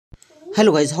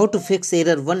Hello guys, how to fix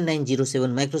error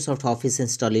 1907 Microsoft Office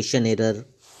installation error.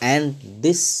 And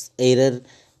this error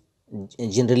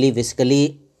generally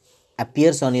basically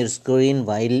appears on your screen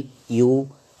while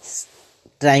you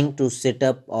trying to set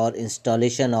up or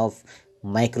installation of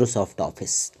Microsoft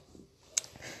Office.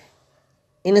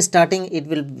 In starting it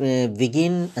will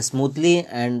begin smoothly,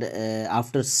 and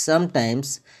after some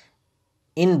times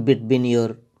in between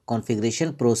your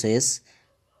configuration process,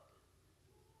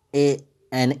 a,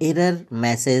 an error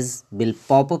message will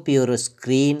pop up your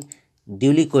screen.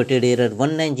 Duly quoted error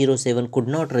 1907 could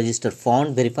not register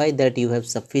font. Verify that you have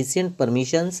sufficient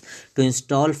permissions to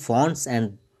install fonts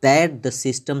and that the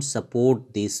system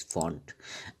support this font.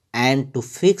 And to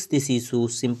fix this issue,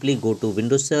 simply go to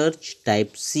Windows search,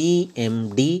 type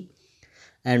cmd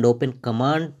and open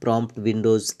command prompt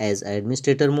Windows as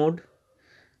administrator mode,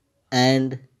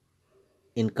 and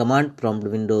in command prompt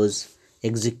Windows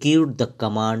execute the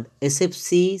command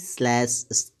sfc/scan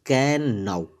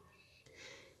now.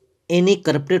 Any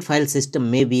corrupted file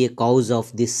system may be a cause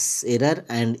of this error,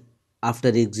 and after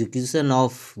execution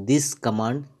of this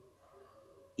command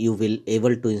you will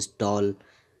able to install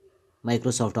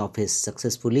Microsoft Office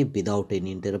successfully without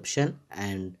any interruption,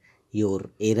 and your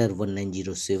error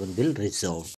 1907 will resolve.